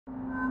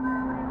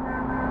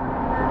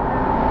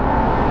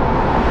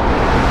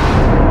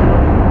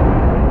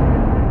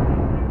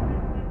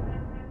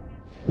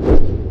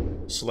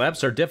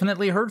Slaps are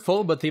definitely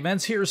hurtful, but the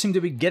events here seem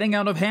to be getting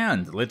out of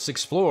hand. Let's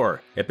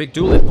explore. Epic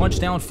duel at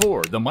PunchDown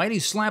 4, the Mighty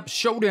Slap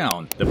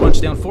Showdown. The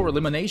PunchDown 4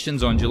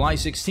 eliminations on July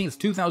 16,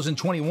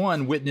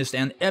 2021 witnessed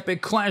an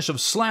epic clash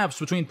of slaps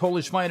between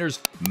Polish fighters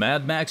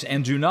Mad Max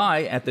and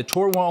Dunaj at the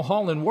Torwall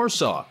Hall in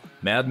Warsaw.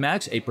 Mad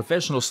Max, a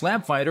professional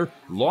slap fighter,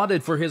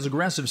 lauded for his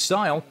aggressive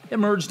style,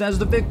 emerged as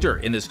the victor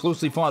in this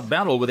closely fought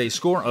battle with a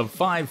score of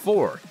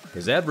 5-4.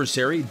 His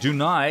adversary,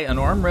 Dunaj, an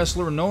arm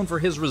wrestler known for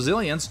his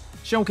resilience,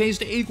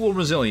 showcased equal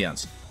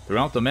resilience.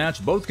 Throughout the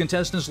match, both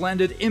contestants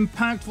landed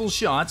impactful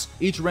shots,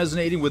 each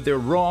resonating with their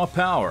raw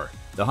power.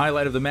 The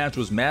highlight of the match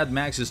was Mad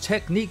Max's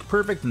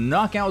technique-perfect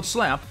knockout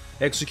slap,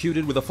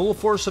 executed with the full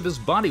force of his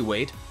body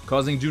weight,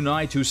 causing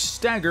Dunaj to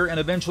stagger and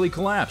eventually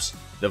collapse.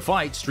 The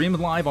fight, streamed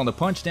live on the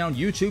PunchDown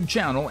YouTube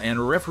channel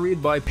and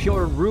refereed by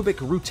Piotr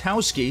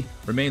Rubik-Rutowski,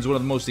 remains one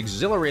of the most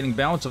exhilarating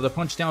bouts of the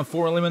PunchDown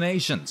 4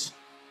 eliminations.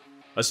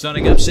 A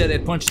stunning upset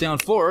at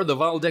PunchDown 4, the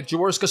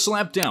Waldeck-Jaworska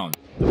slapdown.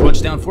 The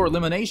PunchDown 4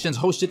 eliminations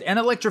hosted an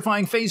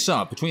electrifying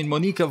face-off between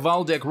Monika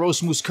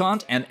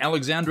Waldeck-Rosmuskant and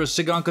Alexandra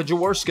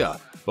Cyganka-Jaworska,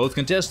 both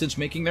contestants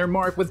making their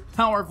mark with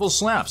powerful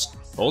slaps.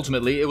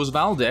 Ultimately, it was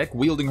Waldeck,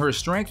 wielding her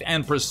strength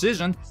and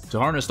precision to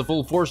harness the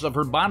full force of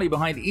her body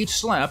behind each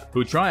slap,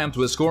 who triumphed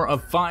with a score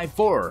of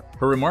 5-4.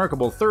 Her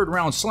remarkable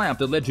third-round slap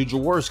that led to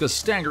Jaworska's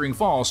staggering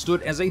fall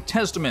stood as a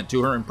testament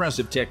to her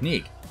impressive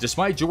technique.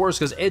 Despite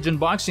Jaworska's edge in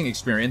boxing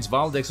experience,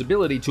 Waldeck's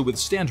ability to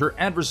withstand her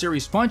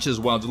adversary's punches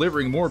while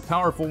delivering more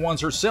powerful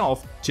ones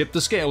herself tipped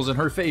the scales in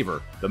her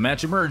favor. The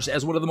match emerged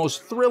as one of the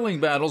most thrilling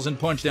battles in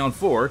PunchDown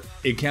 4,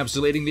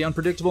 encapsulating the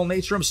unpredictable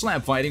nature of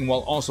slap fighting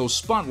while also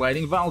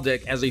spotlighting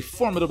Waldeck as a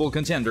formidable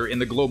contender in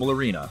the global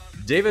arena.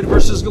 David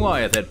vs.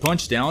 Goliath at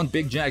PunchDown,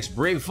 Big Jack's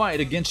brave fight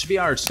against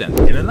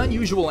Swiarczyn. In an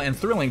unusual and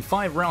thrilling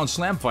 5-round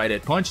slap fight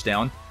at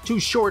PunchDown, two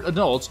short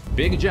adults,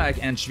 Big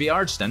Jack and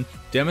Swiarczyn,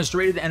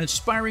 demonstrated an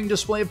inspiring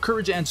display of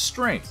courage and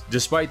strength.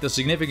 Despite the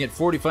significant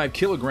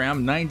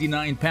 45-kilogram,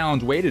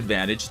 99-pound weight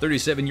advantage,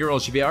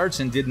 37-year-old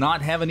Swiarczyn did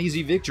not have an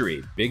easy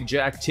victory. Big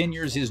Jack, 10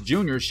 years his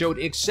junior, showed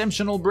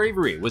exceptional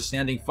bravery,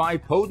 withstanding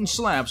 5 potent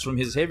slaps from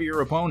his heavier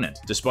opponent.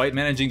 Despite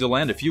managing to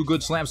land a few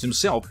good slaps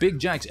himself, Big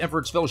Jack's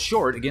efforts fell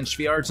short against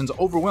Swiarczyn's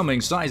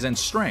overwhelming size and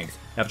strength.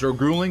 After a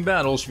grueling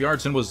battle,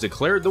 Swiarczyn was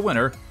declared the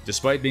winner.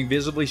 Despite being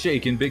visibly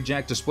shaken, Big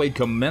Jack displayed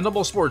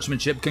commendable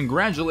sportsmanship,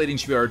 congratulating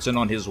Swiarczyn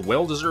on his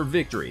well-deserved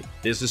victory.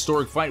 This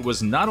historic fight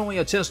was not only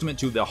a testament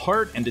to the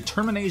heart and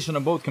determination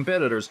of both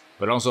competitors,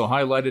 but also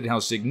highlighted how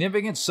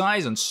significant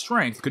size and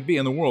strength could be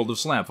in the world of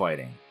slap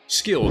fighting.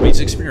 Skill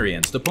meets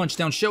experience, the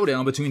PunchDown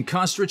showdown between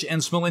Kostrich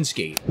and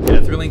Smolinski. In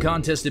a thrilling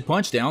contest at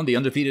PunchDown, the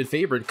undefeated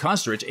favorite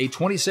Kostrich, a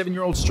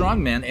 27-year-old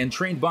strongman and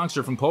trained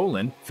boxer from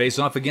Poland, faced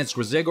off against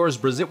Grzegorz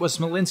Brzytła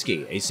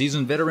Smolinski, a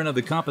seasoned veteran of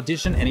the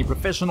competition and a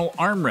professional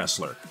arm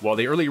wrestler. While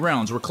the early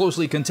rounds were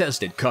closely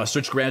contested,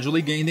 Kostrich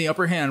gradually gained the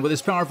upper hand with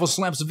his powerful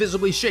slaps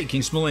visibly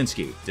shaking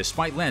Smolinski.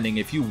 Despite landing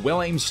a few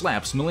well-aimed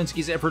slaps,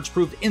 Smolinski's efforts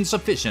proved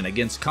insufficient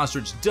against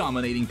Kostrich's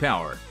dominating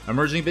power.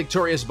 Emerging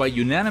victorious by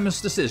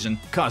unanimous decision,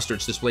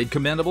 Kostrich displayed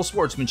commendable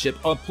sportsmanship,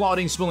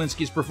 applauding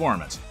Smolinski's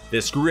performance.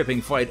 This gripping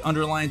fight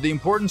underlined the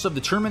importance of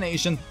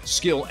determination,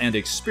 skill, and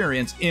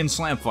experience in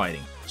slap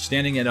fighting.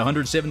 Standing at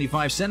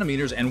 175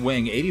 centimeters and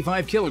weighing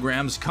 85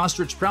 kilograms,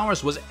 Kostrich's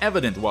prowess was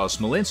evident, while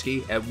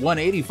Smolinski, at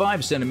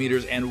 185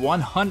 centimeters and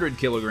 100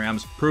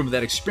 kilograms, proved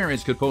that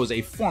experience could pose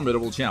a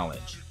formidable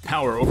challenge.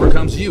 Power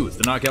overcomes youth,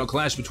 the knockout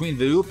clash between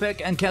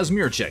Wiupek and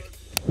Kazmierczyk.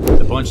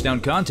 The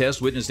PunchDown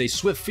contest witnessed a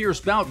swift,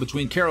 fierce bout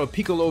between Karo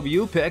Piccolo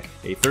Wiupek,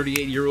 a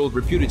 38-year-old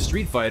reputed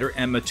street fighter,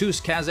 and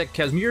Matus Kazak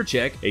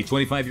Kazmierczyk, a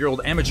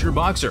 25-year-old amateur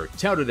boxer.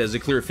 Touted as a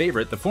clear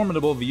favorite, the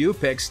formidable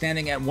Wiupek,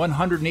 standing at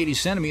 180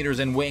 centimeters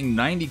and weighing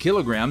 90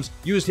 kilograms,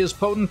 used his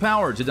potent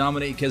power to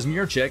dominate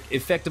Kazmierczyk,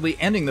 effectively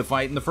ending the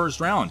fight in the first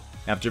round.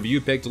 After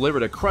Wiupek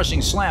delivered a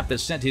crushing slap that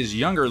sent his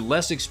younger,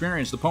 less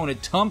experienced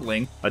opponent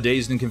tumbling, a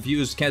dazed and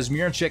confused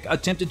Kazmierczyk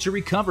attempted to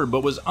recover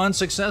but was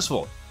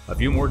unsuccessful. A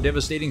few more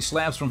devastating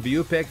slaps from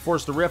Wiupek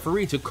forced the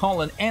referee to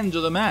call an end to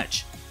the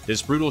match.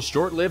 This brutal,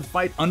 short-lived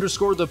fight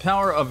underscored the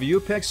power of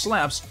Wiupek's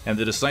slaps and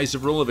the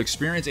decisive role of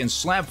experience in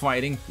slap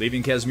fighting,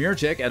 leaving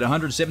Kazmierczyk at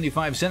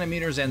 175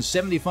 centimeters and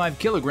 75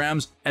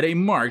 kilograms at a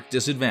marked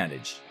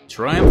disadvantage.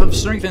 Triumph of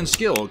strength and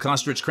skill,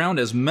 Kostrich crowned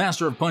as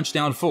master of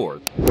PunchDown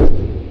 4.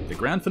 The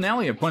grand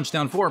finale of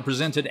PunchDown 4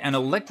 presented an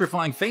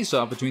electrifying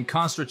face-off between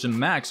Kostrich and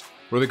Max,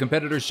 where the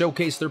competitors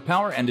showcased their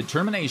power and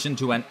determination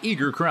to an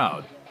eager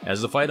crowd. As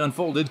the fight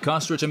unfolded,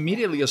 Kostrich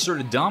immediately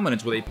asserted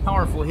dominance with a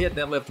powerful hit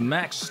that left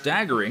Max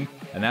staggering,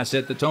 and that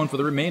set the tone for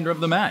the remainder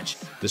of the match.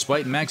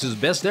 Despite Max's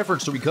best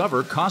efforts to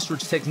recover,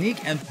 Kostrich's technique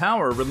and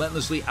power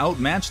relentlessly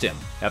outmatched him.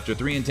 After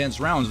 3 intense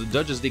rounds, the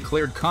judges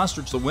declared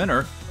Kostrich the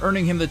winner,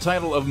 earning him the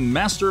title of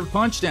Master of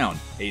PunchDown,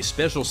 a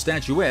special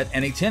statuette,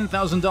 and a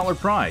 $10,000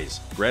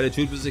 prize.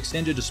 Gratitude was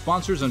extended to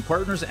sponsors and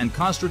partners, and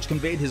Kostrich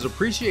conveyed his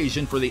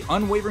appreciation for the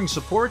unwavering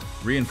support,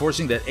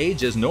 reinforcing that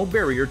age is no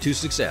barrier to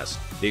success.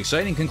 The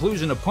exciting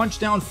conclusion of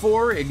PunchDown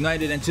 4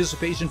 ignited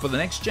anticipation for the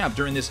next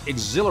chapter in this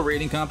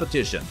exhilarating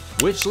competition.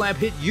 Which slap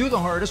hit you the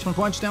hardest from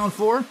PunchDown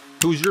 4?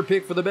 Who's your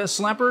pick for the best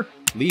slapper?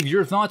 Leave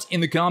your thoughts in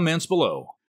the comments below.